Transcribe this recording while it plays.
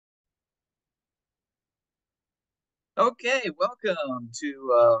Okay, welcome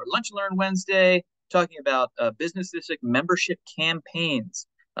to Lunch and Learn Wednesday, talking about business district membership campaigns.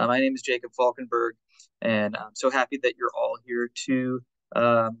 My name is Jacob Falkenberg, and I'm so happy that you're all here to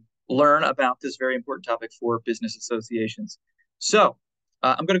learn about this very important topic for business associations. So,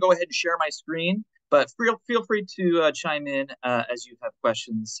 I'm going to go ahead and share my screen, but feel free to chime in as you have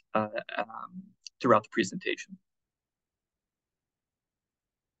questions throughout the presentation.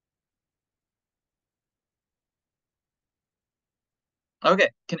 Okay,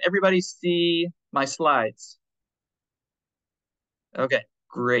 can everybody see my slides? Okay,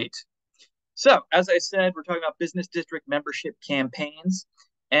 great. So, as I said, we're talking about business district membership campaigns.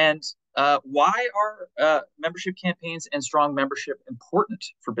 And why are membership campaigns and strong membership important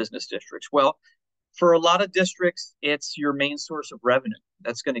for business districts? Well, for a lot of districts, it's your main source of revenue.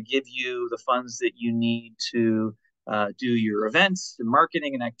 That's going to give you the funds that you need to do your events and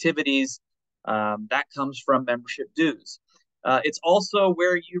marketing and activities. That comes from membership dues. It's also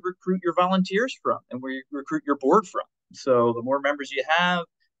where you recruit your volunteers from and where you recruit your board from. So the more members you have,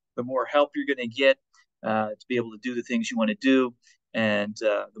 the more help you're going to get to be able to do the things you want to do, and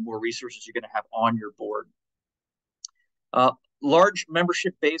the more resources you're going to have on your board. Uh, Large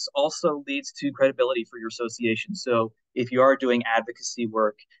membership base also leads to credibility for your association. So if you are doing advocacy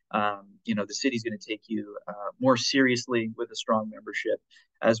work, the city's going to take you more seriously with a strong membership,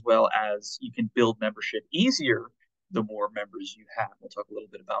 as well as you can build membership easier the more members you have. We'll talk a little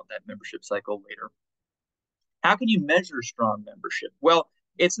bit about that membership cycle later. How can you measure strong membership? Well,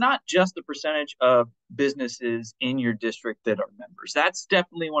 it's not just the percentage of businesses in your district that are members. That's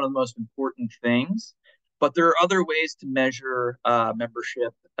definitely one of the most important things. But there are other ways to measure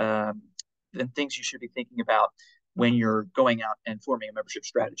membership and things you should be thinking about when you're going out and forming a membership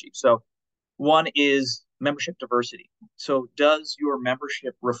strategy. So, one is membership diversity. So, does your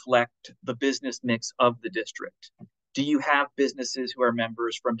membership reflect the business mix of the district? Do you have businesses who are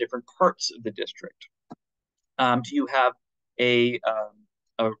members from different parts of the district? Do you have a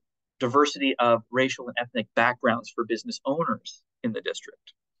diversity of racial and ethnic backgrounds for business owners in the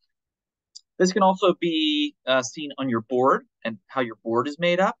district? This can also be seen on your board and how your board is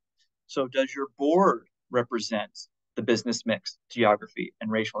made up. So, does your board represent the business mix, geography,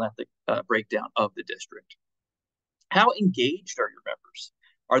 and racial and ethnic breakdown of the district? How engaged are your members?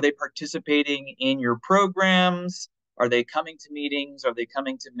 Are they participating in your programs? Are they coming to meetings? Are they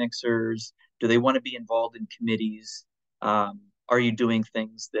coming to mixers? Do they want to be involved in committees? Are you doing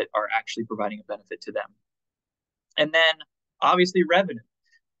things that are actually providing a benefit to them? And then, obviously, revenue.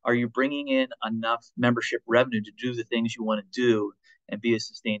 Are you bringing in enough membership revenue to do the things you want to do and be a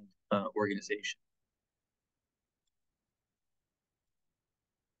sustained organization?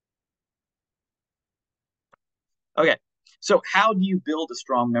 Okay, so how do you build a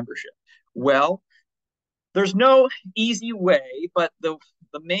strong membership? Well, there's no easy way, but the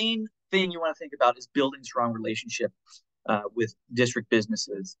main thing you want to think about is building strong relationships with district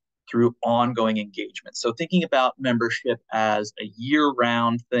businesses through ongoing engagement. So thinking about membership as a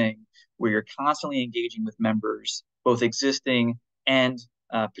year-round thing where you're constantly engaging with members, both existing and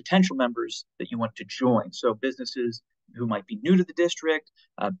potential members that you want to join. So businesses who might be new to the district,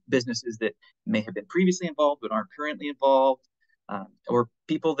 businesses that may have been previously involved but aren't currently involved, or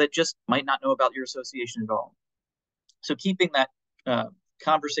people that just might not know about your association at all. So keeping that uh,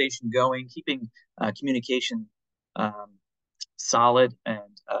 conversation going, keeping communication um, solid and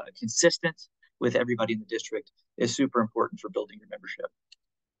consistent with everybody in the district is super important for building your membership.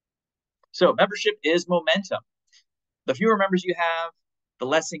 So membership is momentum. The fewer members you have, the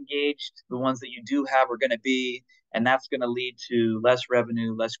less engaged the ones that you do have are going to be, and that's going to lead to less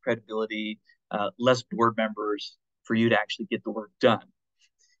revenue, less credibility, less board members for you to actually get the work done.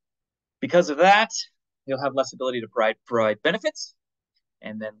 Because of that, you'll have less ability to provide benefits,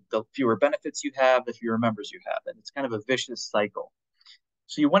 and then the fewer benefits you have, the fewer members you have, and it's kind of a vicious cycle.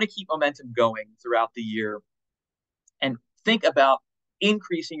 So you want to keep momentum going throughout the year and think about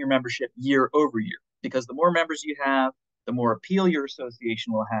increasing your membership year over year, because the more members you have, the more appeal your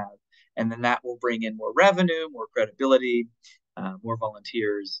association will have, and then that will bring in more revenue, more credibility, more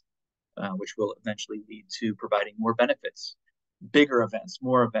volunteers, which will eventually lead to providing more benefits, bigger events,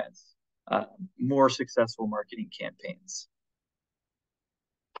 uh, more successful marketing campaigns.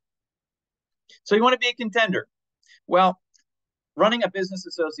 So you want to be a contender. Well, running a business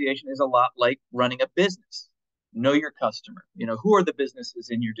association is a lot like running a business. Know your customer. You know, who are the businesses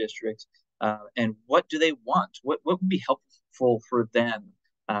in your district, and what do they want? What would be helpful for them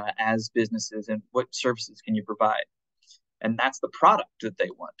as businesses, and what services can you provide? And that's the product that they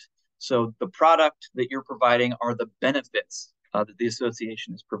want. So the product that you're providing are the benefits that the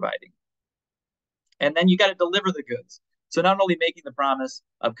association is providing. And then you got to deliver the goods. So not only making the promise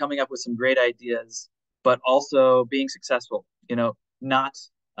of coming up with some great ideas, but also being successful, not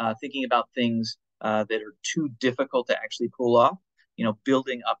thinking about things that are too difficult to actually pull off,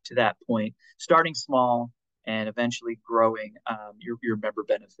 building up to that point, starting small and eventually growing your member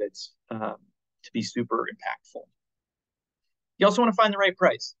benefits to be super impactful. You also want to find the right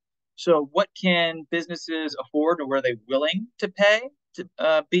price. So what can businesses afford, or where are they willing to pay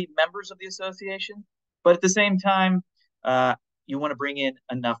to be members of the association? But at the same time, you want to bring in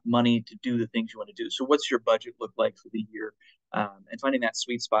enough money to do the things you want to do. So what's your budget look like for the year? And finding that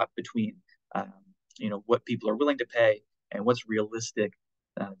sweet spot between, what people are willing to pay and what's realistic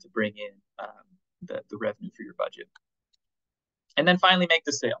to bring in the revenue for your budget. And then finally make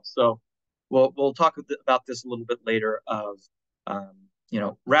the sale. So we'll talk about this a little bit later of,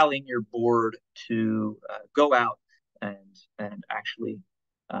 rallying your board to go out and actually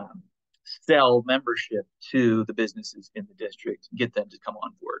sell membership to the businesses in the district, get them to come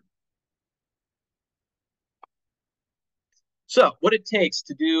on board. So what it takes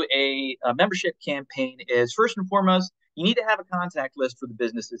to do a membership campaign is, first and foremost, you need to have a contact list for the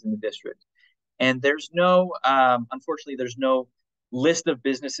businesses in the district. And there's no, unfortunately, there's no list of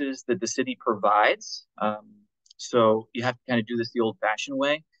businesses that the city provides. So you have to kind of do this the old-fashioned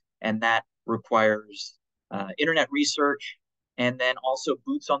way, and that requires internet research, and then also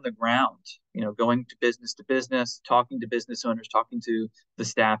boots on the ground, going to business, talking to business owners, talking to the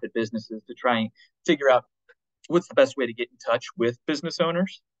staff at businesses to try and figure out what's the best way to get in touch with business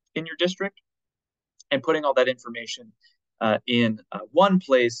owners in your district, and putting all that information in one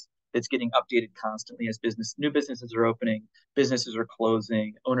place that's getting updated constantly as new businesses are opening, businesses are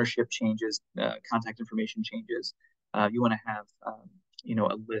closing, ownership changes, contact information changes. You want to have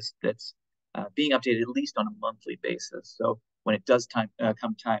a list that's being updated at least on a monthly basis. So when it does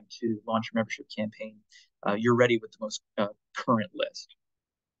come time to launch a membership campaign, you're ready with the most current list.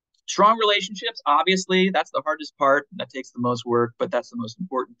 Strong relationships, obviously, that's the hardest part. That takes the most work, but that's the most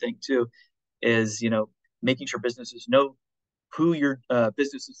important thing too, is making sure businesses know who your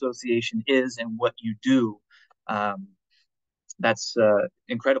business association is and what you do. That's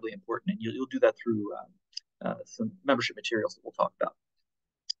incredibly important, and you'll do that through some membership materials that we'll talk about.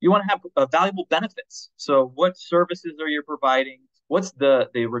 You want to have valuable benefits. So what services are you providing? What's the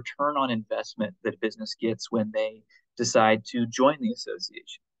return on investment that a business gets when they decide to join the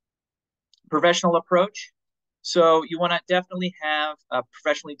association? Professional approach. So you want to definitely have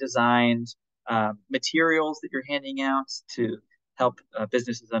professionally designed materials that you're handing out to help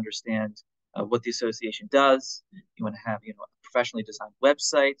businesses understand what the association does. You want to have a professionally designed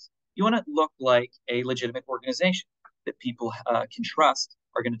website. You want to look like a legitimate organization that people can trust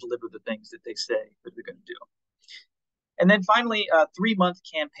are going to deliver the things that they say that they're going to do. And then finally, a 3-month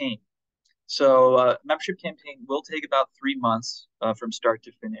campaign. So membership campaign will take about 3 months from start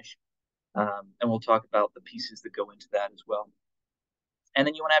to finish. And we'll talk about the pieces that go into that as well. And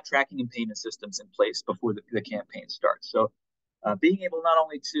then you want to have tracking and payment systems in place before the campaign starts. So being able not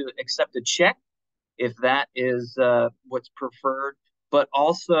only to accept a check, if that is what's preferred, but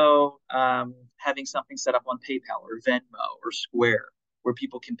also having something set up on PayPal or Venmo or Square, where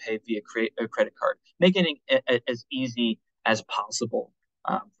people can pay via a credit card, making it as easy as possible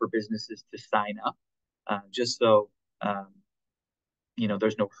for businesses to sign up, just so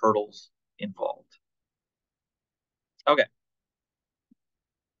there's no hurdles involved. Okay.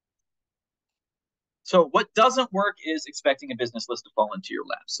 So what doesn't work is expecting a business list to fall into your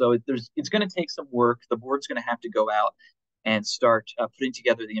lap. So it's going to take some work. The board's going to have to go out and start putting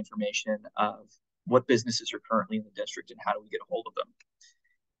together the information of what businesses are currently in the district and how do we get a hold of them.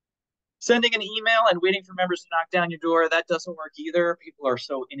 Sending an email and waiting for members to knock down your door, that doesn't work either. People are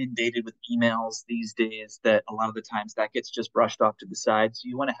so inundated with emails these days that a lot of the times that gets just brushed off to the side. So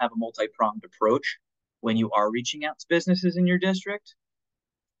you want to have a multi-pronged approach when you are reaching out to businesses in your district.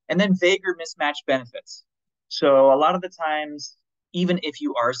 And then vague or mismatched benefits. So a lot of the times, even if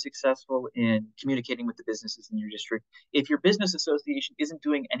you are successful in communicating with the businesses in your district, if your business association isn't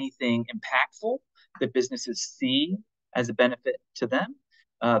doing anything impactful that businesses see as a benefit to them,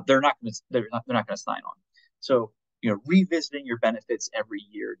 they're not going to sign on. So revisiting your benefits every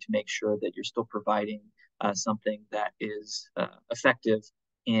year to make sure that you're still providing something that is effective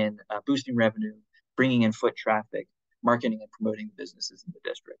in boosting revenue, bringing in foot traffic, marketing and promoting the businesses in the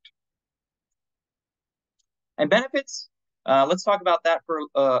district. And benefits, let's talk about that for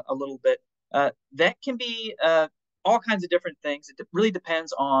a little bit. That can be all kinds of different things. It really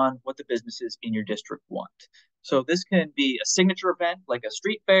depends on what the businesses in your district want. So this can be a signature event like a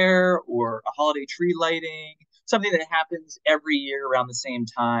street fair or a holiday tree lighting, something that happens every year around the same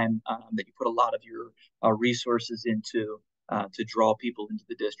time that you put a lot of your resources into to draw people into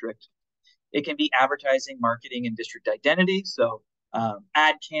the district. It can be advertising, marketing, and district identity. So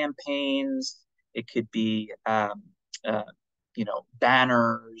ad campaigns. It could be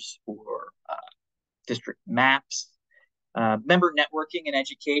banners or district maps. Member networking and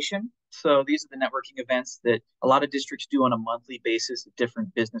education. So these are the networking events that a lot of districts do on a monthly basis at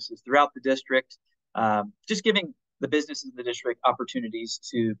different businesses throughout the district. Just giving the businesses in the district opportunities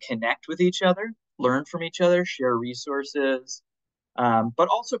to connect with each other, learn from each other, share resources, but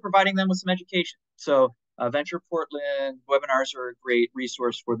also providing them with some education. So Venture Portland webinars are a great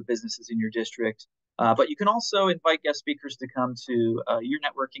resource for the businesses in your district. But you can also invite guest speakers to come to your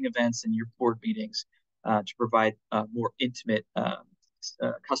networking events and your board meetings to provide more intimate,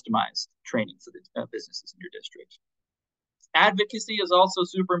 customized training for the businesses in your district. Advocacy is also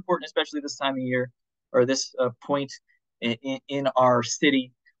super important, especially this time of year or this point in our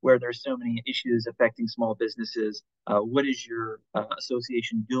city where there's so many issues affecting small businesses. What is your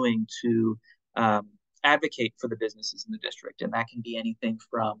association doing to advocate for the businesses in the district? And that can be anything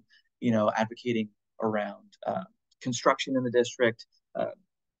from, advocating around construction in the district,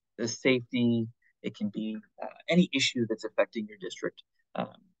 the safety. It can be any issue that's affecting your district.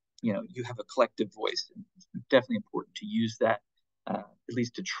 You have a collective voice. And it's definitely important to use that, at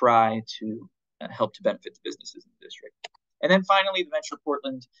least to try to help to benefit the businesses in the district. And then finally, the Venture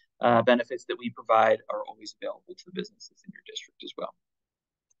Portland benefits that we provide are always available to the businesses in your district as well.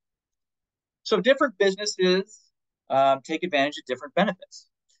 So different businesses take advantage of different benefits.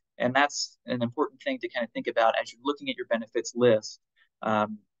 And that's an important thing to kind of think about as you're looking at your benefits list.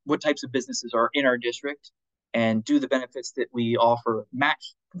 What types of businesses are in our district, and do the benefits that we offer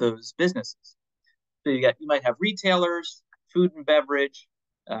match those businesses? So you might have retailers, food and beverage,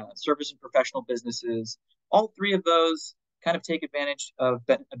 service and professional businesses. All three of those kind of take advantage of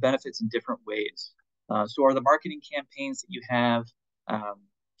benefits in different ways. So are the marketing campaigns that you have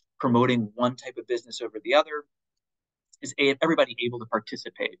promoting one type of business over the other? Is everybody able to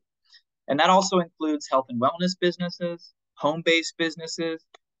participate? And that also includes health and wellness businesses, home-based businesses,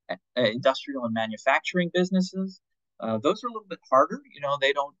 industrial and manufacturing businesses. Those are a little bit harder.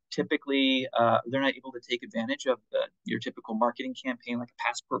 They don't typically, they're not able to take advantage of your typical marketing campaign, like a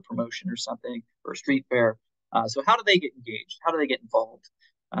passport promotion or something, or a street fair. So how do they get engaged? How do they get involved?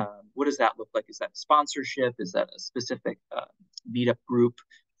 What does that look like? Is that sponsorship? Is that a specific meetup group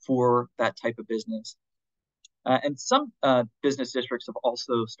for that type of business? And some business districts have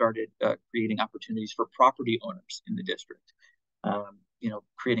also started creating opportunities for property owners in the district.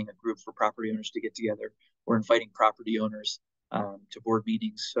 Creating a group for property owners to get together, or inviting property owners to board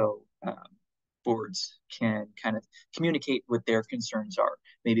meetings so boards can kind of communicate what their concerns are,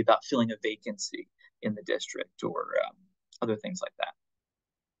 maybe about filling a vacancy in the district or other things like that.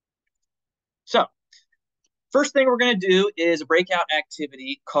 So first thing we're going to do is a breakout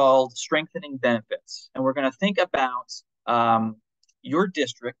activity called Strengthening Benefits. And we're going to think about your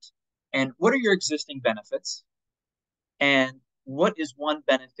district and what are your existing benefits, and what is one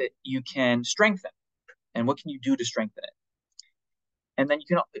benefit you can strengthen, and what can you do to strengthen it? And then you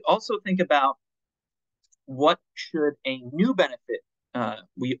can also think about what should a new benefit,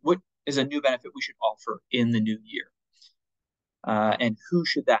 what is a new benefit we should offer in the new year, and who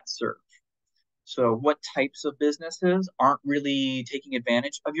should that serve? So what types of businesses aren't really taking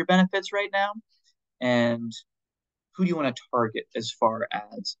advantage of your benefits right now? And who do you want to target as far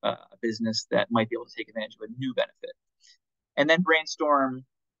as a business that might be able to take advantage of a new benefit? And then brainstorm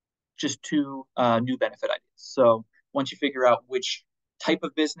just two new benefit ideas. So once you figure out which type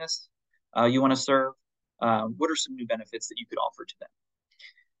of business you want to serve, what are some new benefits that you could offer to them?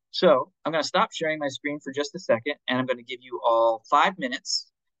 So I'm going to stop sharing my screen for just a second, and I'm going to give you all 5 minutes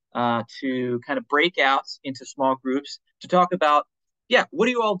to kind of break out into small groups to talk about, what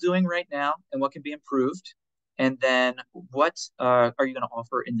are you all doing right now and what can be improved? And then what are you going to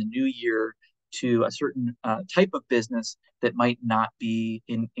offer in the new year to a certain type of business that might not be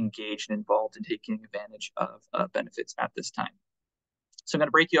engaged and involved in taking advantage of benefits at this time? So I'm going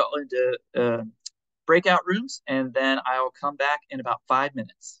to break you all into breakout rooms, and then I'll come back in about 5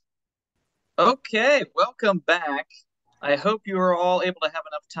 minutes. Okay, welcome back. I hope you are all able to have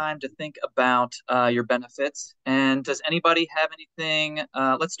enough time to think about your benefits. And does anybody have anything?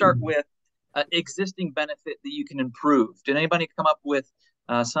 Let's start with an existing benefit that you can improve. Did anybody come up with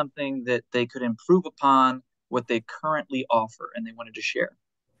something that they could improve upon what they currently offer and they wanted to share?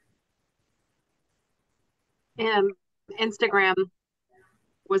 Instagram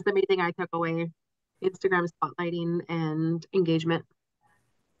was the main thing I took away. Instagram spotlighting and engagement.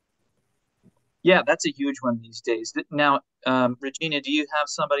 Yeah, that's a huge one these days. Now, Regina, do you have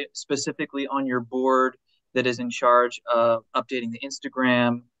somebody specifically on your board that is in charge of updating the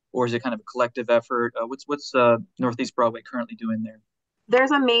Instagram, or is it kind of a collective effort? What's Northeast Broadway currently doing there?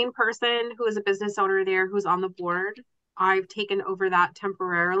 There's a main person who is a business owner there who's on the board. I've taken over that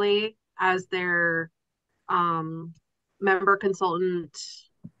temporarily as their um, member consultant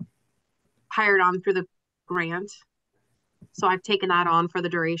hired on through the grant. So I've taken that on for the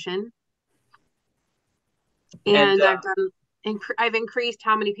duration. And And I've increased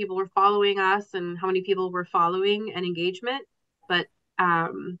how many people were following us and how many people were following and engagement, but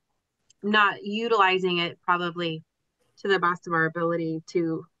um, not utilizing it probably to the best of our ability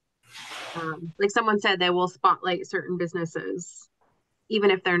to, like someone said, they will spotlight certain businesses, even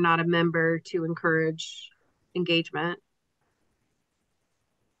if they're not a member, to encourage engagement.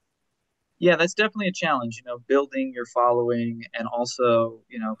 yeah, that's definitely a challenge, building your following and also,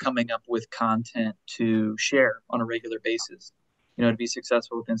 coming up with content to share on a regular basis. To be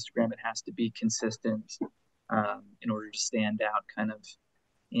successful with Instagram, it has to be consistent in order to stand out kind of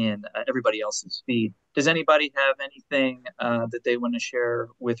in everybody else's feed. Does anybody have anything that they want to share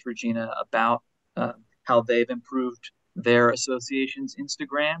with Regina about how they've improved their association's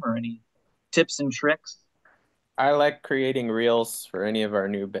Instagram, or any tips and tricks? I like creating reels for any of our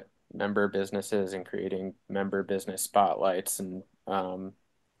member businesses and creating member business spotlights and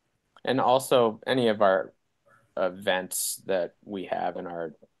also any of our events that we have in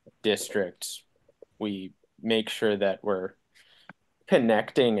our district. We make sure that we're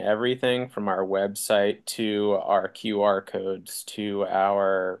connecting everything from our website to our QR codes to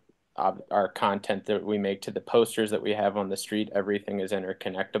our content that we make to the posters that we have on the street. Everything is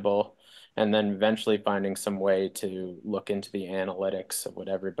interconnectable. And then eventually finding some way to look into the analytics of what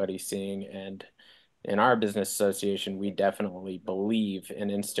everybody's seeing. And in our business association, we definitely believe in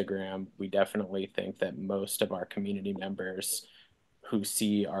Instagram. We definitely think that most of our community members who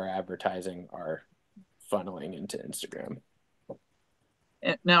see our advertising are funneling into Instagram.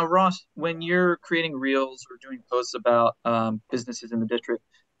 Now, Ross, when you're creating reels or doing posts about businesses in the district,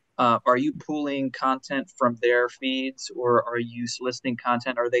 are you pulling content from their feeds, or are you soliciting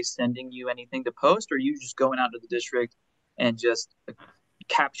content? Are they sending you anything to post, or are you just going out to the district and just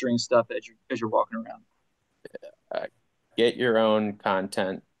capturing stuff as you're walking around? Get your own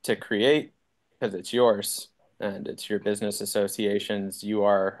content to create because it's yours and it's your business associations. You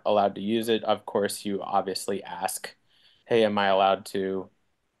are allowed to use it. Of course, you obviously ask, hey, am I allowed to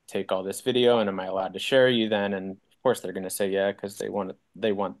take all this video and am I allowed to share you then? And of course they're going to say yeah because they want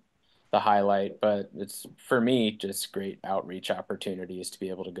the highlight. But it's, for me, just great outreach opportunities to be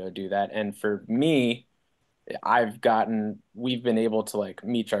able to go do that. And for me, we've been able to like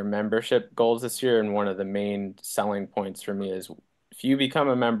meet our membership goals this year. And one of the main selling points for me is if you become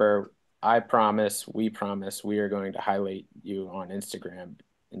a member, we promise we are going to highlight you on Instagram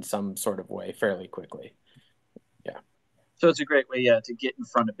in some sort of way fairly quickly. Yeah. So it's a great way, yeah, to get in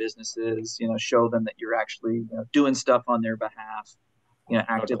front of businesses, show them that you're actually, doing stuff on their behalf,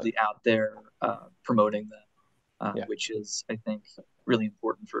 actively Totally. out there promoting them, Yeah. which is, I think, really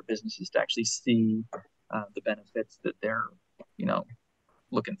important for businesses to actually see the benefits that they're,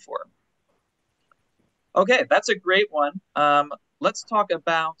 looking for. Okay, that's a great one. Let's talk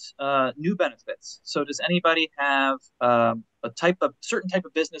about new benefits. So, does anybody have a certain type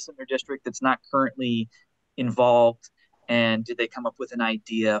of business in their district that's not currently involved? And did they come up with an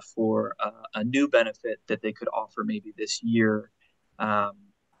idea for a new benefit that they could offer maybe this year um,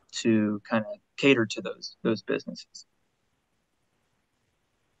 to kind of cater to those businesses?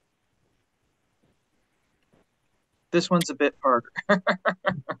 This one's a bit harder.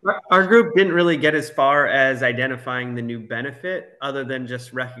 Our group didn't really get as far as identifying the new benefit, other than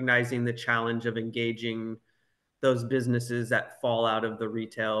just recognizing the challenge of engaging those businesses that fall out of the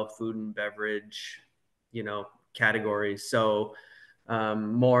retail, food and beverage, categories. So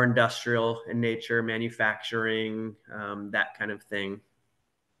more industrial in nature, manufacturing, that kind of thing.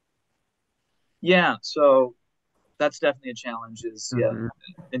 Yeah, so that's definitely a challenge. Is yeah, Mhm.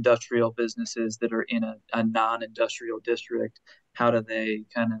 industrial businesses that are in a non-industrial district, how do they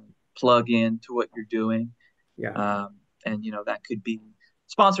kind of plug into what you're doing? Yeah. And that could be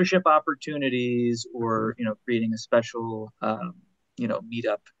sponsorship opportunities, or creating a special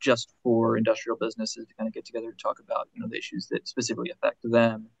meetup just for industrial businesses to kind of get together to talk about the issues that specifically affect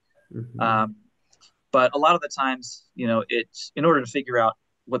them. Mhm. um, but a lot of the times, it's in order to figure out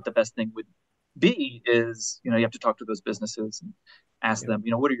what the best thing would be is, you have to talk to those businesses and ask Yeah. them,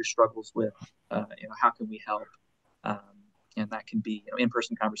 what are your struggles with, how can we help? Um, and that can be,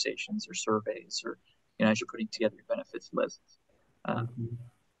 in-person conversations or surveys, or, as you're putting together your benefits lists, Mhm.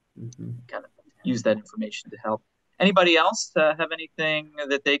 Mhm. kind of. use that information to help. Anybody else have anything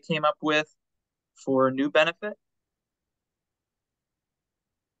that they came up with for a new benefit?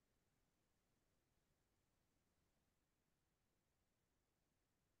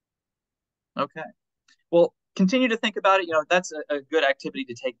 Okay. Well, continue to think about it. That's a good activity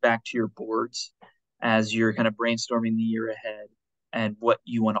to take back to your boards as you're kind of brainstorming the year ahead and what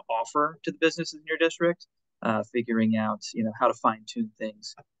you want to offer to the businesses in your district, figuring out, how to fine tune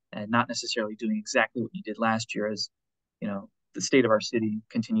things and not necessarily doing exactly what you did last year as, the state of our city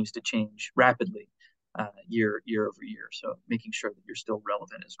continues to change rapidly year over year. So making sure that you're still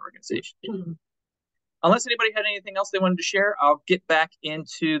relevant as an organization. Mm-hmm. Unless anybody had anything else they wanted to share, I'll get back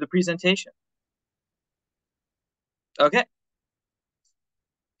into the presentation. Okay,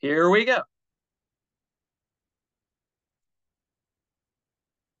 here we go.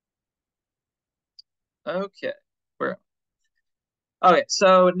 Okay,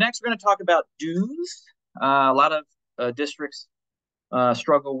 so next we're going to talk about dues. A lot of districts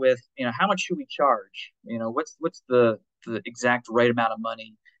struggle with, how much should we charge? What's the exact right amount of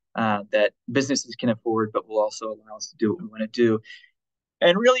money that businesses can afford, but will also allow us to do what we want to do.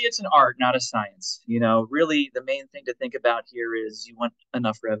 And really, it's an art, not a science. Really, the main thing to think about here is you want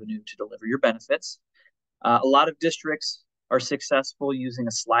enough revenue to deliver your benefits. A lot of districts are successful using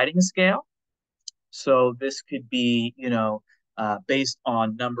a sliding scale. So this could be, based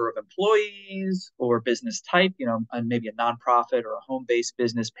on number of employees or business type. And maybe a nonprofit or a home-based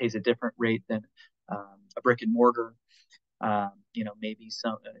business pays a different rate than a brick and mortar. Maybe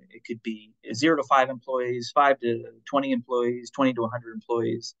it could be 0 to 5 employees, 5 to 20 employees, 20 to 100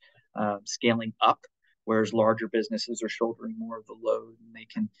 employees, scaling up, whereas larger businesses are shouldering more of the load and they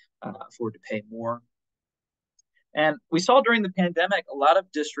can afford to pay more. And we saw during the pandemic, a lot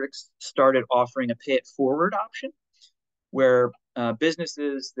of districts started offering a pay it forward option where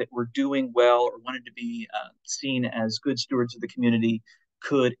businesses that were doing well or wanted to be seen as good stewards of the community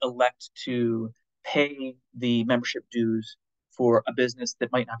could elect to pay the membership dues for a business that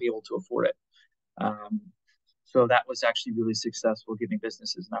might not be able to afford it. So that was actually really successful, giving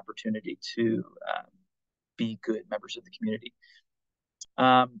businesses an opportunity to be good members of the community.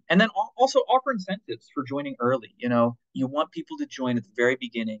 And then also offer incentives for joining early. You want people to join at the very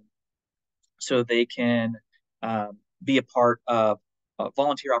beginning so they can be a part of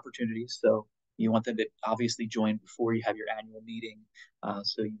volunteer opportunities. So you want them to obviously join before you have your annual meeting,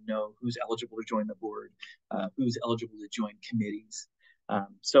 so you know who's eligible to join the board, who's eligible to join committees.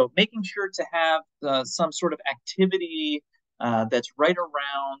 So making sure to have some sort of activity that's right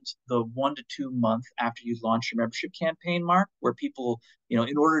around the 1 to 2 month after you launch your membership campaign mark, where people,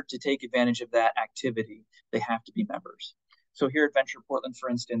 in order to take advantage of that activity, they have to be members. So here at Venture Portland,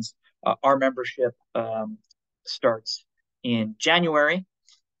 for instance, our membership starts in January,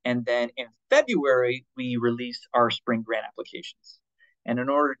 and then in February, we release our spring grant applications. And in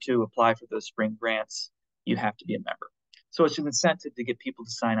order to apply for those spring grants, you have to be a member. So it's an incentive to get people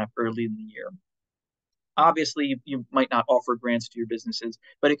to sign up early in the year. Obviously, you might not offer grants to your businesses,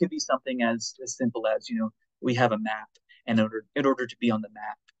 but it could be something as simple as, we have a map, and in order to be on the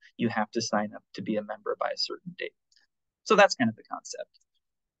map, you have to sign up to be a member by a certain date. So that's kind of the concept.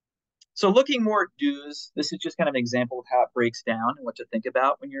 So looking more at dues, this is just kind of an example of how it breaks down and what to think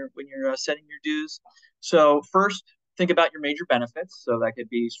about when you're setting your dues. So first, think about your major benefits. So that could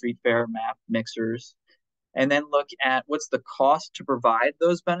be street fair, map, mixers, and then look at what's the cost to provide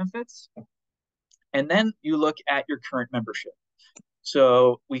those benefits. And then you look at your current membership.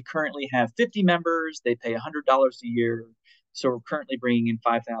 So we currently have 50 members. They pay $100 a year. So we're currently bringing in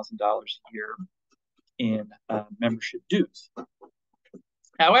 $5,000 a year in membership dues.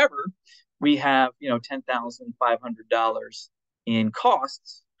 However, we have $10,500 in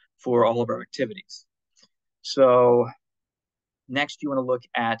costs for all of our activities. So next, you want to look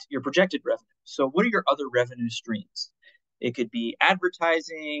at your projected revenue. So what are your other revenue streams? It could be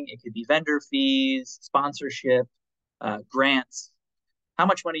advertising, it could be vendor fees, sponsorship, grants. How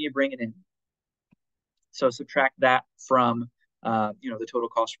much money are you bringing in? So subtract that from the total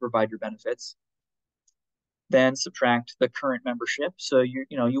cost to provide your benefits. Then subtract the current membership. So you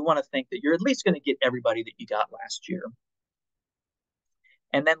want to think that you're at least going to get everybody that you got last year.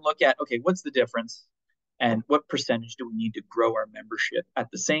 And then look at, okay, what's the difference? And what percentage do we need to grow our membership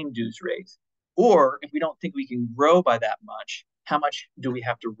at the same dues rate? Or if we don't think we can grow by that much, how much do we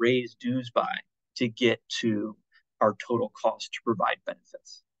have to raise dues by to get to our total cost to provide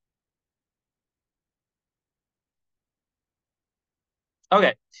benefits?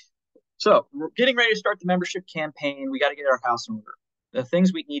 Okay, so we're getting ready to start the membership campaign. We got to get our house in order. The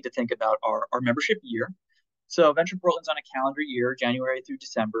things we need to think about are our membership year. So Venture Portland's on a calendar year, January through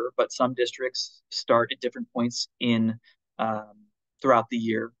December, but some districts start at different points in throughout the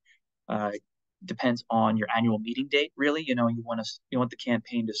year. Depends on your annual meeting date, really. You want the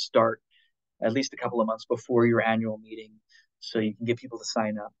campaign to start at least a couple of months before your annual meeting, so you can get people to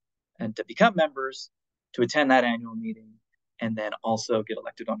sign up and to become members, to attend that annual meeting, and then also get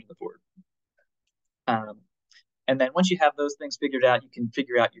elected onto the board. And then once you have those things figured out, you can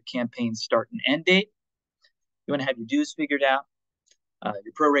figure out your campaign start and end date. You want to have your dues figured out,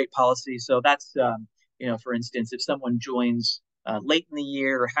 your prorate policy. So that's, for instance, if someone joins late in the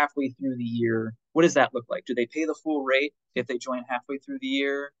year or halfway through the year, what does that look like? Do they pay the full rate if they join halfway through the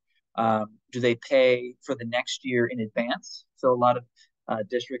year? Do they pay for the next year in advance? So a lot of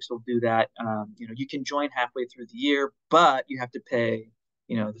districts will do that. You can join halfway through the year, but you have to pay,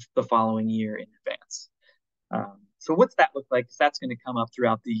 the following year in advance. So what's that look like? Because that's going to come up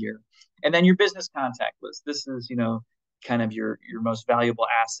throughout the year. And then your business contact list. This is, kind of your most valuable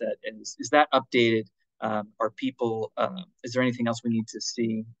asset. And is that updated? Are people, is there anything else we need to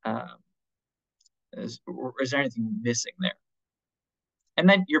see? Is there anything missing there? And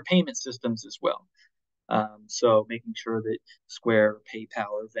then your payment systems as well. So making sure that Square,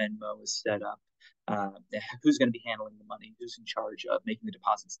 PayPal, or Venmo is set up. Who's going to be handling the money? Who's in charge of making the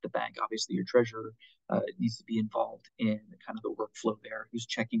deposits at the bank? Obviously, your treasurer needs to be involved in kind of the workflow there. Who's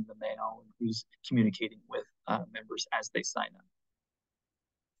checking the mail? And who's communicating with members as they sign up?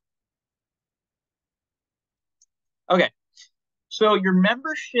 Okay, so your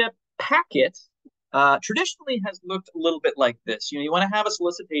membership packet traditionally has looked a little bit like this. You want to have a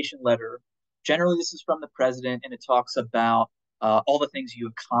solicitation letter. Generally, this is from the president, and it talks about all the things you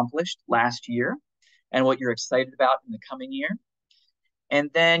accomplished last year and what you're excited about in the coming year. And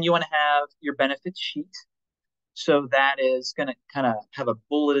then you want to have your benefits sheet. So that is going to kind of have a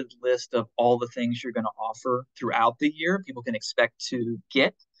bulleted list of all the things you're going to offer throughout the year. People can expect to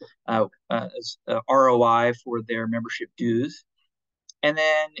get as ROI for their membership dues. And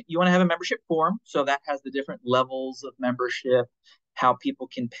then you want to have a membership form. So that has the different levels of membership, how people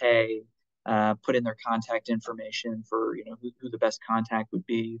can pay, put in their contact information for who the best contact would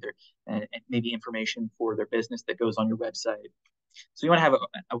be, and maybe information for their business that goes on your website. So you want to have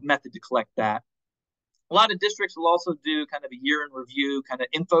a method to collect that. A lot of districts will also do kind of a year in review kind of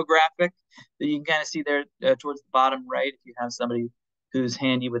infographic that you can kind of see there towards the bottom right if you have somebody who's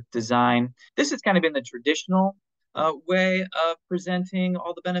handy with design. This has kind of been the traditional way of presenting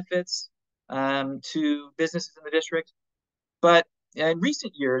all the benefits to businesses in the district. But in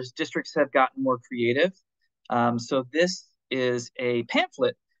recent years, districts have gotten more creative. So this is a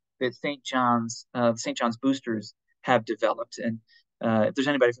pamphlet that St. John's Boosters have developed. And if there's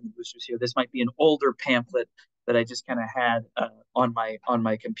anybody from the Boosters here, this might be an older pamphlet that I just kind of had on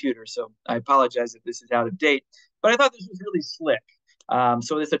my computer. So I apologize if this is out of date, but I thought this was really slick.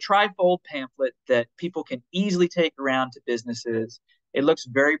 So it's a trifold pamphlet that people can easily take around to businesses. It looks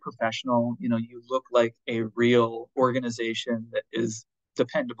very professional. You look like a real organization that is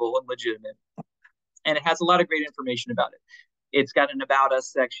dependable and legitimate. And it has a lot of great information about it. It's got an About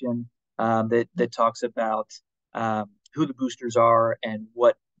Us section that talks about who the boosters are and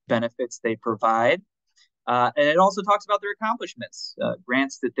what benefits they provide. And it also talks about their accomplishments,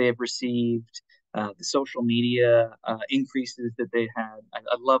 grants that they have received, the social media increases that they had.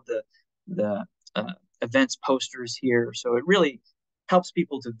 I love the events posters here. So it really helps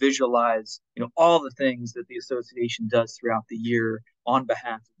people to visualize, all the things that the association does throughout the year on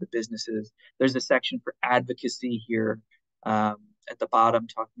behalf of the businesses. There's a section for advocacy here at the bottom,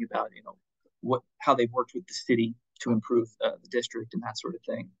 talking about, how they've worked with the city to improve the district and that sort of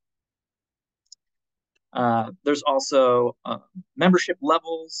thing. There's also membership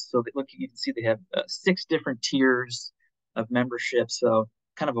levels. So you can see they have 6 different tiers of membership. So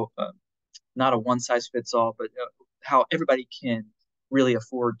kind of not a one-size-fits-all, but how everybody can really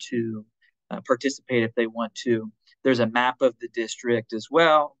afford to participate if they want to. There's a map of the district as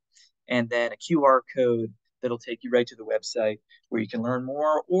well, and then a QR code that'll take you right to the website where you can learn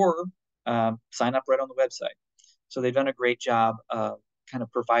more or sign up right on the website. So they've done a great job of kind of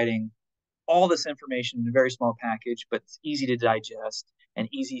providing all this information in a very small package, but it's easy to digest and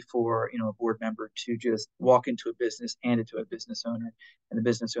easy for a board member to just walk into a business, hand it to a business owner, and the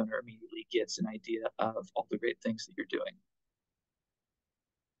business owner immediately gets an idea of all the great things that you're doing.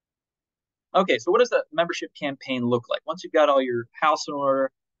 Okay, so what does a membership campaign look like? Once you've got all your house in order,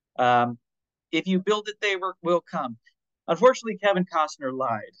 if you build it, they will come. Unfortunately, Kevin Costner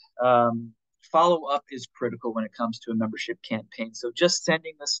lied. Follow-up is critical when it comes to a membership campaign. So just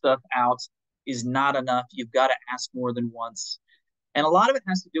sending this stuff out is not enough. You've got to ask more than once. And a lot of it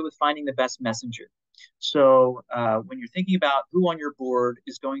has to do with finding the best messenger. So when you're thinking about who on your board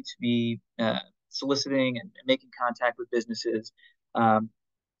is going to be soliciting and making contact with businesses,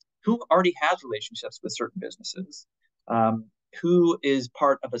 who already has relationships with certain businesses, who is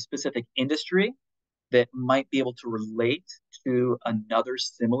part of a specific industry that might be able to relate to another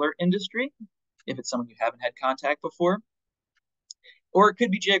similar industry, if it's someone you haven't had contact before, or it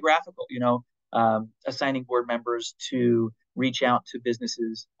could be geographical, assigning board members to reach out to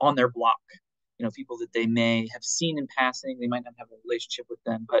businesses on their block, people that they may have seen in passing. They might not have a relationship with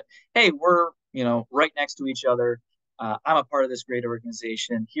them, but hey, we're, right next to each other. I'm a part of this great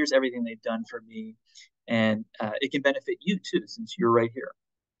organization. Here's everything they've done for me. And it can benefit you too, since you're right here.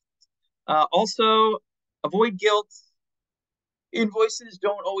 Also, avoid guilt. Invoices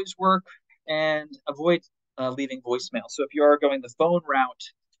don't always work, and avoid leaving voicemail. So if you are going the phone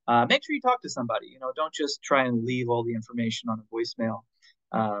route, make sure you talk to somebody. Don't just try and leave all the information on a voicemail.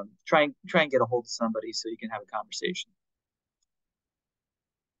 Try and get a hold of somebody so you can have a conversation.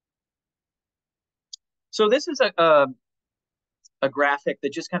 So this is a graphic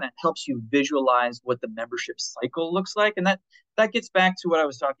that just kind of helps you visualize what the membership cycle looks like. And that gets back to what I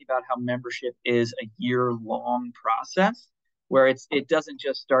was talking about, how membership is a year-long process, where it doesn't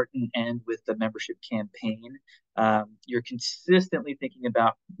just start and end with the membership campaign. You're consistently thinking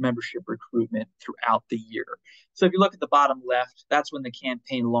about membership recruitment throughout the year. So if you look at the bottom left, that's when the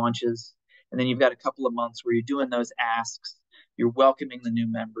campaign launches. And then you've got a couple of months where you're doing those asks, you're welcoming the new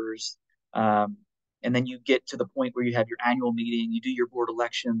members, and then you get to the point where you have your annual meeting, you do your board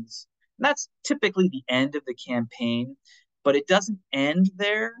elections. And that's typically the end of the campaign, but it doesn't end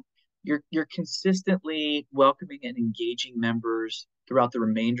there. You're consistently welcoming and engaging members throughout the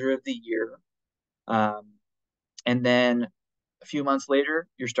remainder of the year. And then a few months later,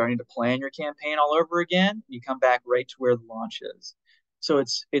 you're starting to plan your campaign all over again. You come back right to where the launch is. So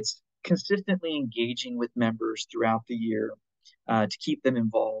it's consistently engaging with members throughout the year to keep them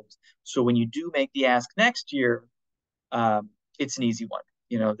involved. So when you do make the ask next year, it's an easy one.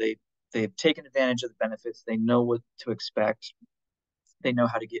 They've taken advantage of the benefits. They know what to expect. They know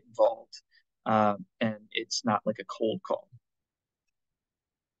how to get involved, and it's not like a cold call.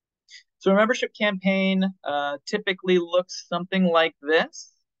 So a membership campaign typically looks something like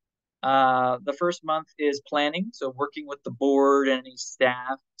this. The first month is planning, so working with the board and any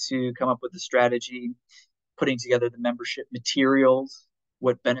staff to come up with a strategy, putting together the membership materials,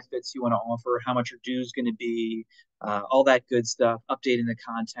 what benefits you want to offer, how much your due is going to be, all that good stuff, updating the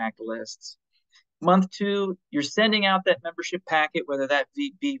contact lists. Month 2, you're sending out that membership packet, whether that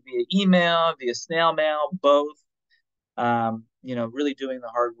be via email, via snail mail, both. Really doing the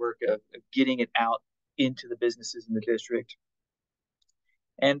hard work of getting it out into the businesses in the district.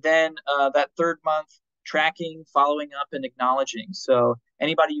 And then that third month, tracking, following up, and acknowledging. So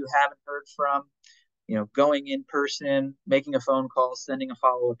anybody you haven't heard from, going in person, making a phone call, sending a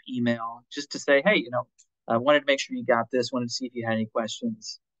follow-up email, just to say, hey, I wanted to make sure you got this, wanted to see if you had any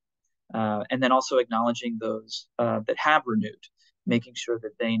questions. And then also acknowledging those that have renewed, making sure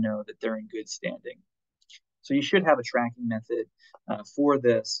that they know that they're in good standing. So you should have a tracking method for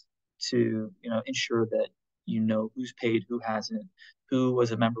this to ensure that who's paid, who hasn't, who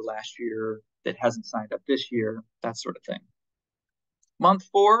was a member last year that hasn't signed up this year, that sort of thing. Month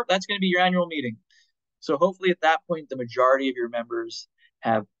 4, that's going to be your annual meeting. So hopefully at that point, the majority of your members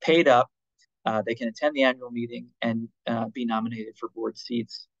have paid up. They can attend the annual meeting and be nominated for board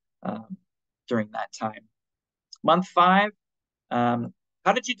seats during that time. Month 5,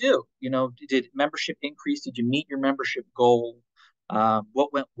 how did you do? Did membership increase? Did you meet your membership goal?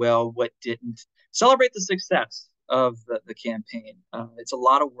 What went well? What didn't? Celebrate the success of the campaign. It's a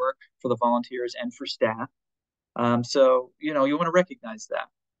lot of work for the volunteers and for staff. So, you want to recognize that.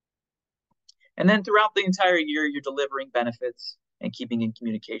 And then throughout the entire year, you're delivering benefits and keeping in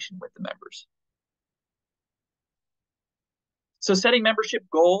communication with the members. So setting membership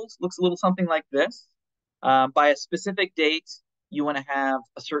goals looks a little something like this. By a specific date, you want to have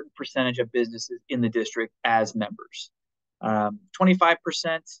a certain percentage of businesses in the district as members. 25%,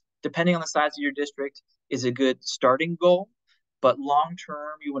 depending on the size of your district, is a good starting goal. But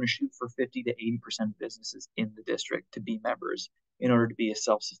long-term, you want to shoot for 50 to 80% of businesses in the district to be members in order to be a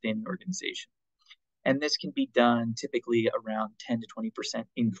self-sustaining organization. And this can be done typically around 10 to 20%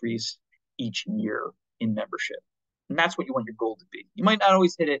 increase each year in membership. And that's what you want your goal to be. You might not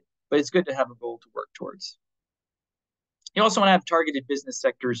always hit it, but it's good to have a goal to work towards. You also want to have targeted business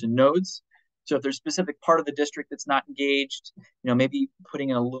sectors and nodes. So if there's a specific part of the district that's not engaged, maybe putting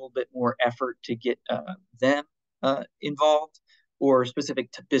in a little bit more effort to get them involved, or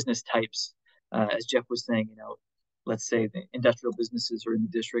specific to business types. As Jeff was saying, let's say the industrial businesses are in the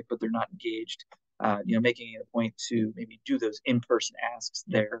district, but they're not engaged. making it a point to maybe do those in-person asks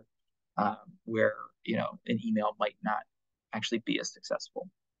there, where an email might not actually be as successful.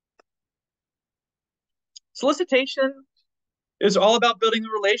 Solicitation is all about building the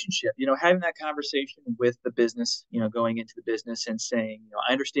relationship, having that conversation with the business, going into the business and saying,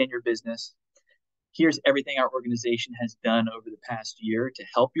 I understand your business. Here's everything our organization has done over the past year to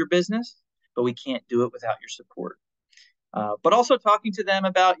help your business, but we can't do it without your support. But also talking to them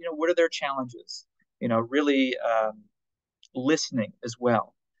about, what are their challenges, really listening as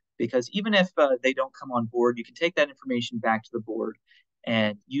well. Because even if they don't come on board, you can take that information back to the board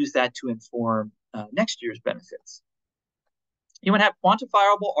and use that to inform next year's benefits. You want to have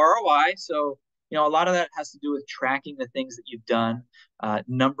quantifiable ROI. So, a lot of that has to do with tracking the things that you've done.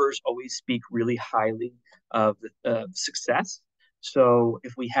 Numbers always speak really highly of the success. So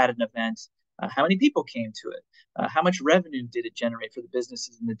if we had an event, how many people came to it? How much revenue did it generate for the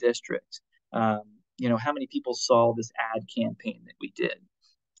businesses in the district? How many people saw this ad campaign that we did?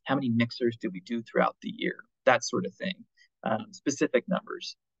 How many mixers did we do throughout the year? That sort of thing. Specific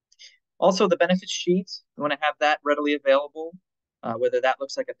numbers. Also, the benefits sheet, you want to have that readily available, whether that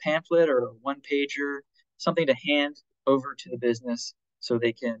looks like a pamphlet or a one-pager, something to hand over to the business so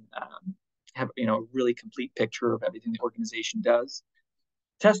they can have a really complete picture of everything the organization does.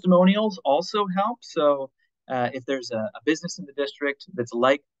 Testimonials also help. So if there's a business in the district that's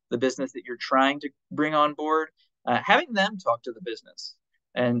like the business that you're trying to bring on board, having them talk to the business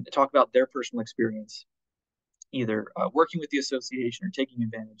and talk about their personal experience, either working with the association or taking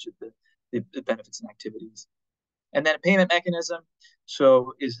advantage of the benefits and activities. And then a payment mechanism.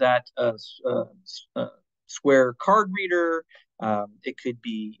 So is that a Square card reader? It could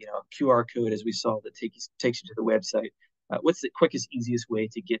be a QR code, as we saw, that takes you to the website. What's the quickest, easiest way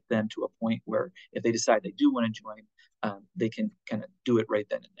to get them to a point where if they decide they do want to join, they can kind of do it right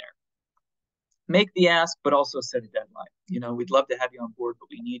then and there. Make the ask, but also set a deadline. We'd love to have you on board, but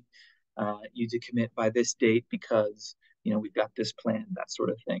we need you to commit by this date because we've got this plan, that sort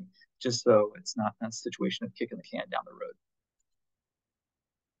of thing, just so it's not a situation of kicking the can down the road.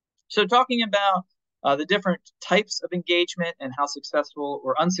 So talking about the different types of engagement and how successful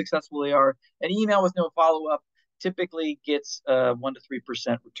or unsuccessful they are, an email with no follow-up typically gets a 1% to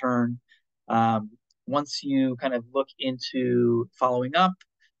 3% return. Once you kind of look into following up,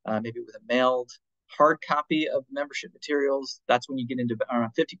 maybe with a mailed hard copy of membership materials, that's when you get into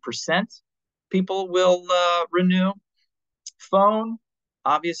around 50% people will renew. Phone,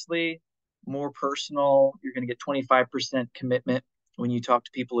 obviously, more personal. You're going to get 25% commitment when you talk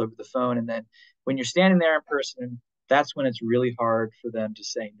to people over the phone. And then when you're standing there in person, that's when it's really hard for them to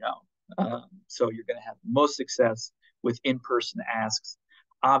say no. So you're going to have most success with in-person asks.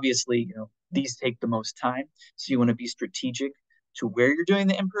 Obviously, these take the most time. So you want to be strategic to where you're doing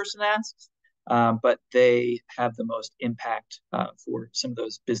the in-person asks. But they have the most impact for some of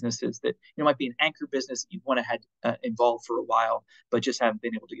those businesses that might be an anchor business that you want to have involved for a while, but just haven't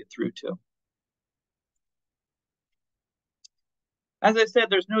been able to get through to. As I said,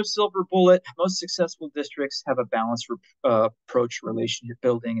 there's no silver bullet. Most successful districts have a balanced approach to relationship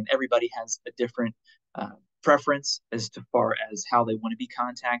building, and everybody has a different preference as far as how they want to be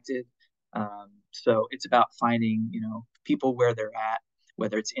contacted. So it's about finding, people where they're at,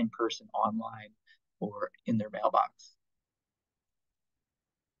 whether it's in person, online, or in their mailbox.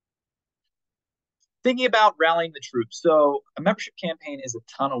 Thinking about rallying the troops. So a membership campaign is a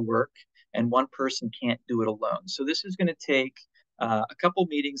ton of work, and one person can't do it alone. So this is going to take a couple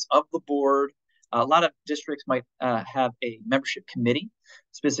meetings of the board. A lot of districts might have a membership committee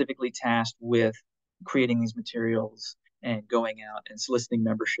specifically tasked with creating these materials and going out and soliciting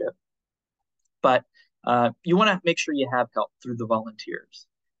membership. But you want to make sure you have help through the volunteers.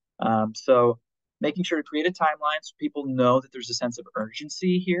 So making sure to create a timeline so people know that there's a sense of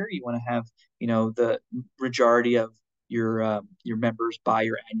urgency here. You want to have, the majority of your members by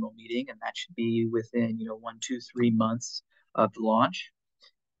your annual meeting, and that should be within, 1, 2, 3 months of the launch.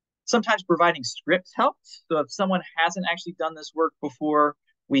 Sometimes providing scripts helps. So if someone hasn't actually done this work before,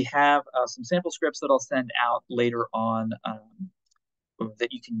 we have some sample scripts that I'll send out later on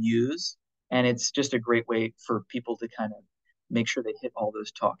that you can use. And it's just a great way for people to kind of make sure they hit all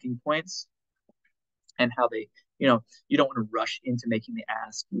those talking points and how they, you don't want to rush into making the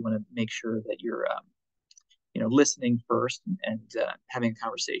ask. You want to make sure that you're, listening first and having a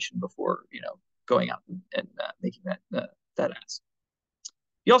conversation before, going out and making that ask.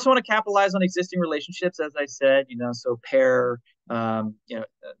 You also want to capitalize on existing relationships, as I said, so pair,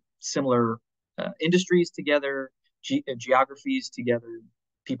 similar industries together, geographies together,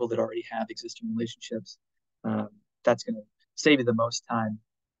 people that already have existing relationships. That's going to save you the most time.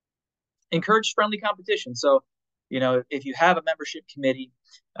 encourage friendly competition. So, if you have a membership committee,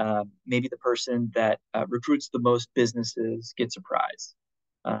 maybe the person that recruits the most businesses gets a prize.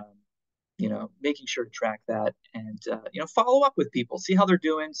 Making sure to track that and, follow up with people, see how they're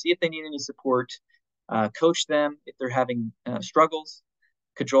doing, see if they need any support, coach them if they're having struggles,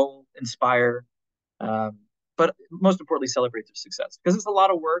 cajole, inspire, but most importantly, celebrate their success because it's a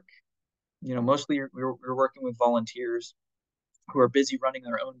lot of work. Mostly we're working with volunteers who are busy running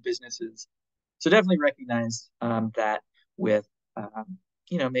their own businesses. So definitely recognize that with,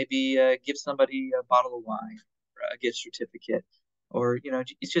 maybe give somebody a bottle of wine, or a gift certificate, or,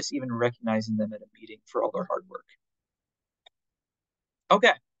 it's just even recognizing them at a meeting for all their hard work.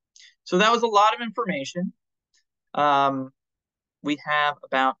 Okay, so that was a lot of information. We have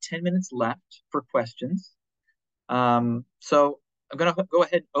about 10 minutes left for questions. So I'm going to go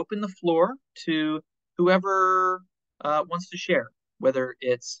ahead and open the floor to whoever wants to share, whether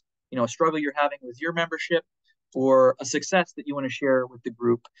it's, a struggle you're having with your membership or a success that you want to share with the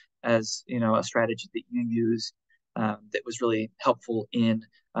group as, a strategy that you use that was really helpful in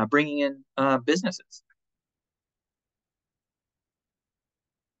bringing in businesses.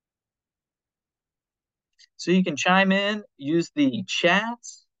 So you can chime in, use the chat,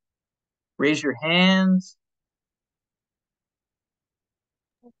 raise your hands.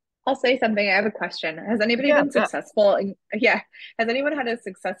 I'll say something. I have a question. Has anybody been successful? Has anyone had a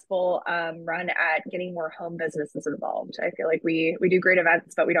successful run at getting more home businesses involved? I feel like we do great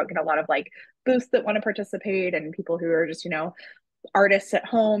events, but we don't get a lot of like booths that want to participate and people who are just, artists at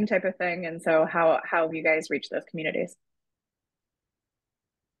home type of thing. And so how have you guys reached those communities?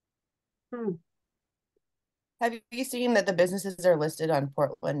 Have you seen that the businesses are listed on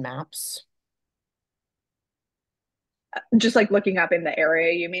Portland maps? Just like looking up in the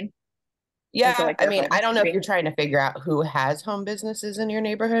area, you mean? Yeah, like I don't know if you're trying to figure out who has home businesses in your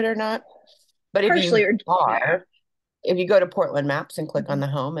neighborhood or not, but if you go to Portland Maps and click on the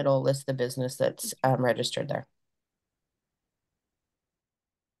home, it'll list the business that's registered there.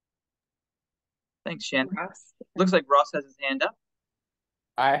 Thanks, Shannon. Looks like Ross has his hand up.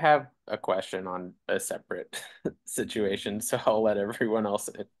 I have a question on a separate situation, so I'll let everyone else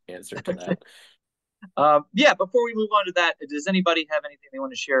answer to that. Before we move on to that, does anybody have anything they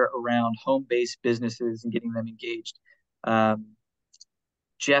want to share around home-based businesses and getting them engaged?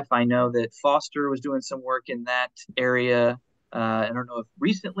 Jeff, I know that Foster was doing some work in that area. I don't know if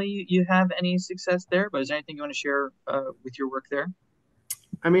recently you have any success there, but is there anything you want to share with your work there?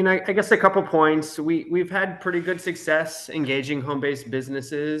 I guess a couple points. We've had pretty good success engaging home-based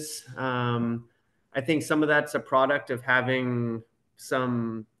businesses. I think some of that's a product of having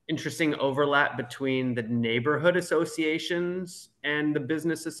some interesting overlap between the neighborhood associations and the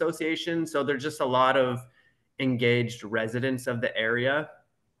business association. So there's just a lot of engaged residents of the area.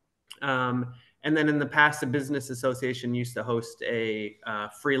 And then in the past, the business association used to host a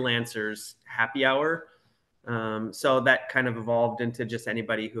freelancers happy hour. So that kind of evolved into just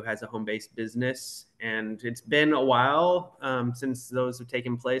anybody who has a home-based business. And it's been a while since those have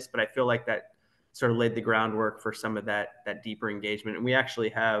taken place, but I feel like that sort of laid the groundwork for some of that deeper engagement. And we actually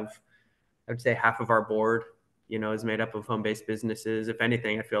have, I would say, half of our board, is made up of home-based businesses. If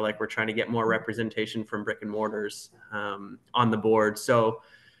anything, I feel like we're trying to get more representation from brick and mortars on the board. So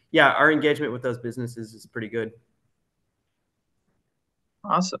yeah, our engagement with those businesses is pretty good.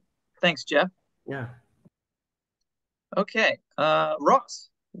 Awesome. Thanks, Jeff. Yeah. Okay. Ross,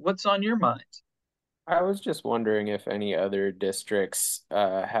 what's on your mind? I was just wondering if any other districts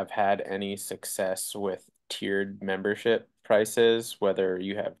have had any success with tiered membership prices, whether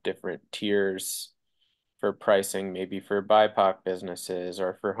you have different tiers for pricing, maybe for BIPOC businesses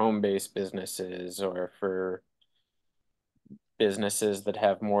or for home-based businesses or for businesses that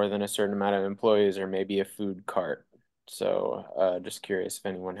have more than a certain amount of employees or maybe a food cart. So just curious if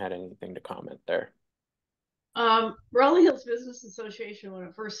anyone had anything to comment there. Raleigh Hills Business Association, when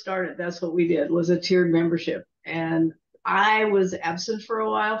it first started, that's what we did, was a tiered membership. And I was absent for a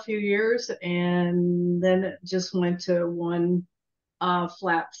while, a few years, and then it just went to one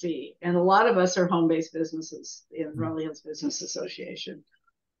flat fee. And a lot of us are home-based businesses in Raleigh Hills Business Association,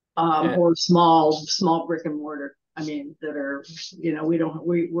 or small brick and mortar. That are,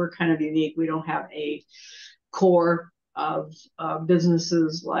 we're kind of unique. We don't have a core of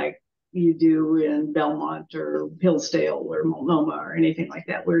businesses like you do in Belmont or Hillsdale or Multnomah or anything like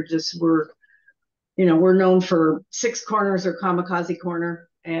that. We're known for Six Corners or Kamikaze Corner.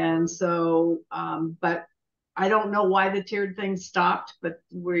 And so, but I don't know why the tiered thing stopped, but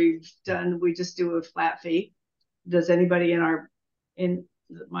we just do a flat fee. Does anybody in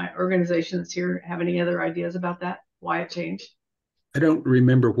my organization that's here have any other ideas about that? Why it changed? I don't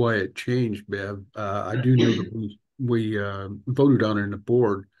remember why it changed, Bev. I do know that we voted on it in the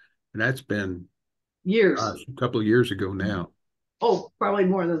board, and that's been years. A couple of years ago now. Oh, probably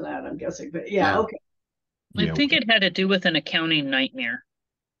more than that, I'm guessing. But yeah. Okay. I think it had to do with an accounting nightmare.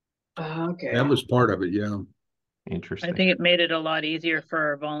 Okay. That was part of it, yeah. Interesting. I think it made it a lot easier for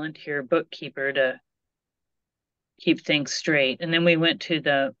our volunteer bookkeeper to keep things straight. And then we went to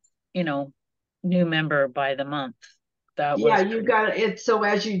the, new member by the month. You got it. So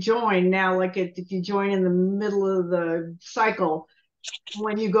as you join now, like if you join in the middle of the cycle,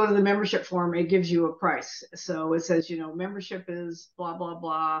 when you go to the membership form, it gives you a price. So it says, membership is blah, blah,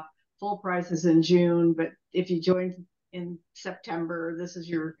 blah. Full price is in June, but if you join in September, this is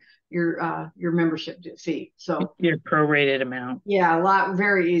your membership fee. So your prorated amount. Yeah,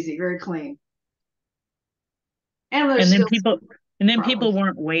 very easy, very clean. And then people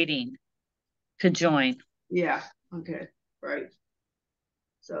weren't waiting to join. Yeah. Okay. Right.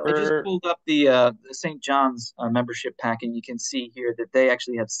 So I just pulled up the St. John's membership pack, and you can see here that they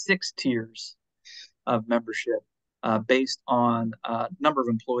actually have 6 tiers of membership based on number of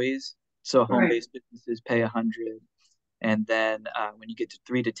employees. So home-based businesses pay 100, and then when you get to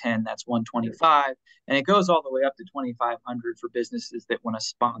 3 to 10, that's 125, and it goes all the way up to 2,500 for businesses that want to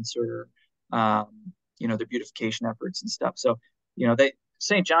sponsor, their beautification efforts and stuff. So,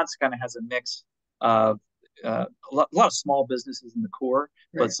 St. John's kind of has a mix of a lot of small businesses in the core,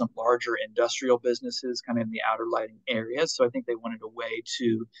 but some larger industrial businesses kind of in the outer lighting areas. So I think they wanted a way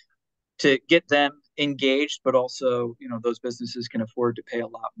to get them engaged, but also, those businesses can afford to pay a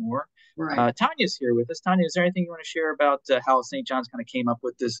lot more. Right. Tanya's here with us. Tanya, is there anything you want to share about how St. John's kind of came up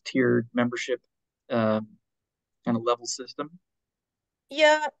with this tiered membership kind of level system?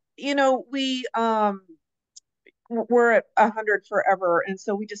 Yeah, we we're at 100 forever, and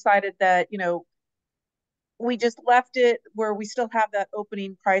so we decided that we just left it where we still have that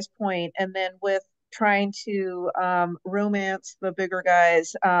opening price point, and then with trying to romance the bigger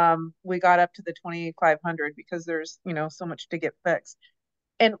guys, we got up to the 2,500 because there's so much to get fixed.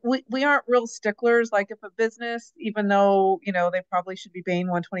 And we aren't real sticklers. Like if a business, even though they probably should be paying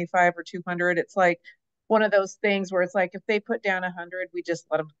 125 or 200, it's like one of those things where it's like if they put down 100, we just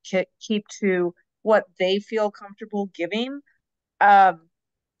let them keep to what they feel comfortable giving.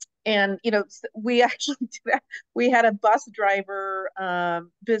 And we actually did that. We had a bus driver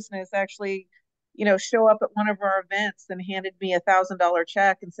business actually show up at one of our events and handed me $1,000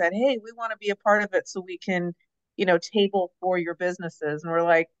 check and said, hey, we want to be a part of it so we can table for your businesses. And we're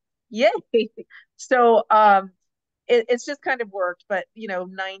like, yay. So it's just kind of worked, but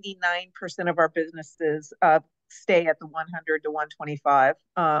 99% of our businesses stay at the 100 to 125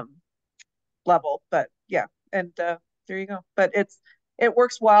 level. But yeah, and there you go. But it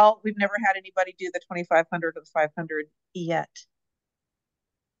works well. We've never had anybody do the 2,500 or the 500 yet.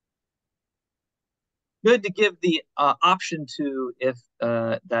 Good to give the option to if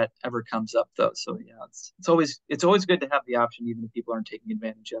that ever comes up, though. So yeah, it's always good to have the option, even if people aren't taking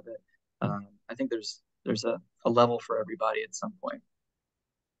advantage of it. I think there's a level for everybody at some point.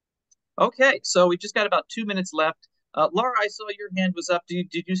 Okay, so we just got about 2 minutes left. Laura, I saw your hand was up.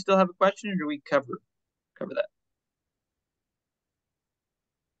 Did you still have a question, or do we cover that?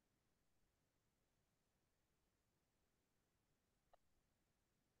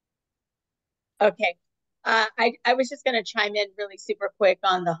 Okay. I was just going to chime in really super quick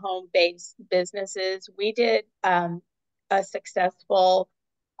on the home-based businesses. We did a successful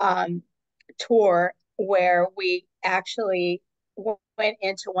tour where we actually went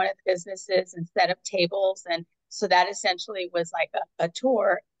into one of the businesses and set up tables. And so that essentially was like a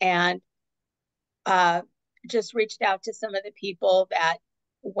tour, and just reached out to some of the people that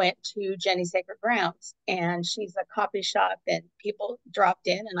went to Jenny Sacred Grounds, and she's a coffee shop, and people dropped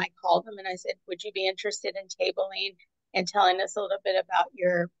in, and I called them and I said, would you be interested in tabling and telling us a little bit about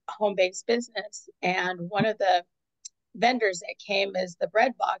your home-based business? And one of the vendors that came is the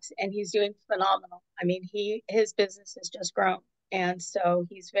Bread Box, and he's doing phenomenal. I mean, his business has just grown, and so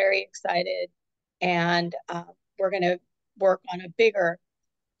he's very excited, and we're going to work on a bigger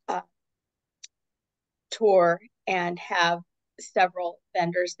tour and have several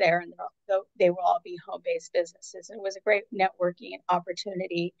vendors there, and they will all be home-based businesses. And it was a great networking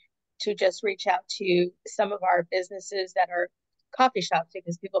opportunity to just reach out to some of our businesses that are coffee shops,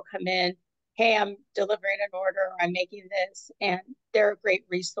 because people come in, hey, I'm delivering an order, or I'm making this, and they're a great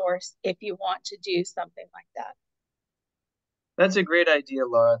resource if you want to do something like that. That's a great idea,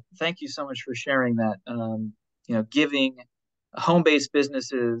 Laura. Thank you so much for sharing that. Giving home-based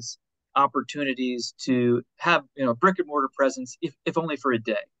businesses opportunities to have brick and mortar presence, if only for a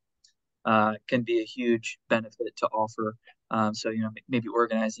day, can be a huge benefit to offer. So, maybe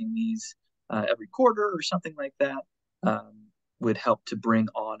organizing these every quarter or something like that would help to bring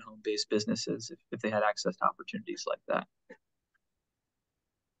on home-based businesses if they had access to opportunities like that.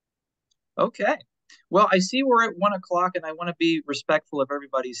 Okay. Well, I see we're at 1 o'clock and I want to be respectful of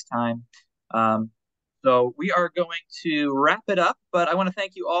everybody's time. So we are going to wrap it up, but I want to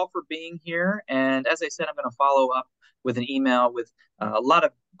thank you all for being here. And as I said, I'm going to follow up with an email with a lot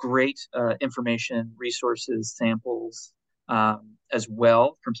of great information, resources, samples, as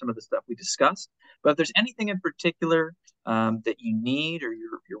well from some of the stuff we discussed. But if there's anything in particular that you need or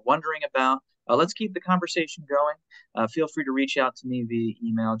you're wondering about, let's keep the conversation going. Feel free to reach out to me via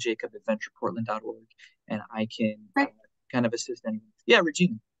email, jacob@ventureportland.org, and I can kind of assist anyone. Yeah,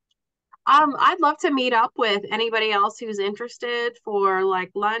 Regina. I'd love to meet up with anybody else who's interested for like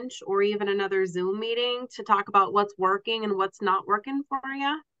lunch or even another Zoom meeting to talk about what's working and what's not working for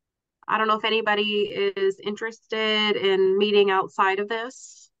you. I don't know if anybody is interested in meeting outside of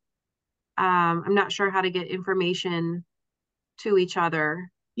this. I'm not sure how to get information to each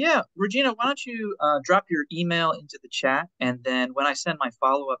other. Yeah, Regina, why don't you drop your email into the chat, and then when I send my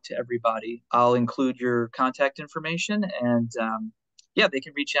follow-up to everybody, I'll include your contact information, and yeah, they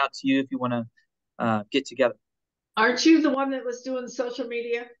can reach out to you if you want to get together. Aren't you the one that was doing social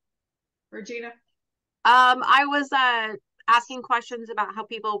media, Regina? I was asking questions about how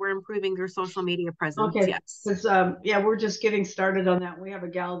people were improving their social media presence. Okay. Yes. Because yeah, we're just getting started on that. We have a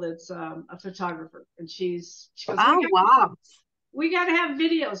gal that's a photographer, and she goes, oh wow, we got to have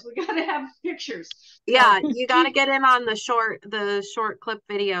videos. We got to have pictures. Yeah, you got to get in on the short clip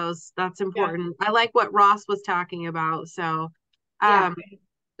videos. That's important. Yeah. I like what Ross was talking about. So,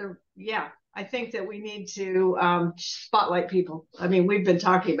 yeah, I think that we need to spotlight people. I mean, we've been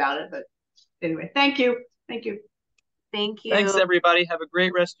talking about it, but anyway, thank you. Thank you. Thanks, everybody. Have a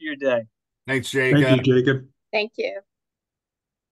great rest of your day. Thanks, Jacob. Thank you, Jacob. Thank you.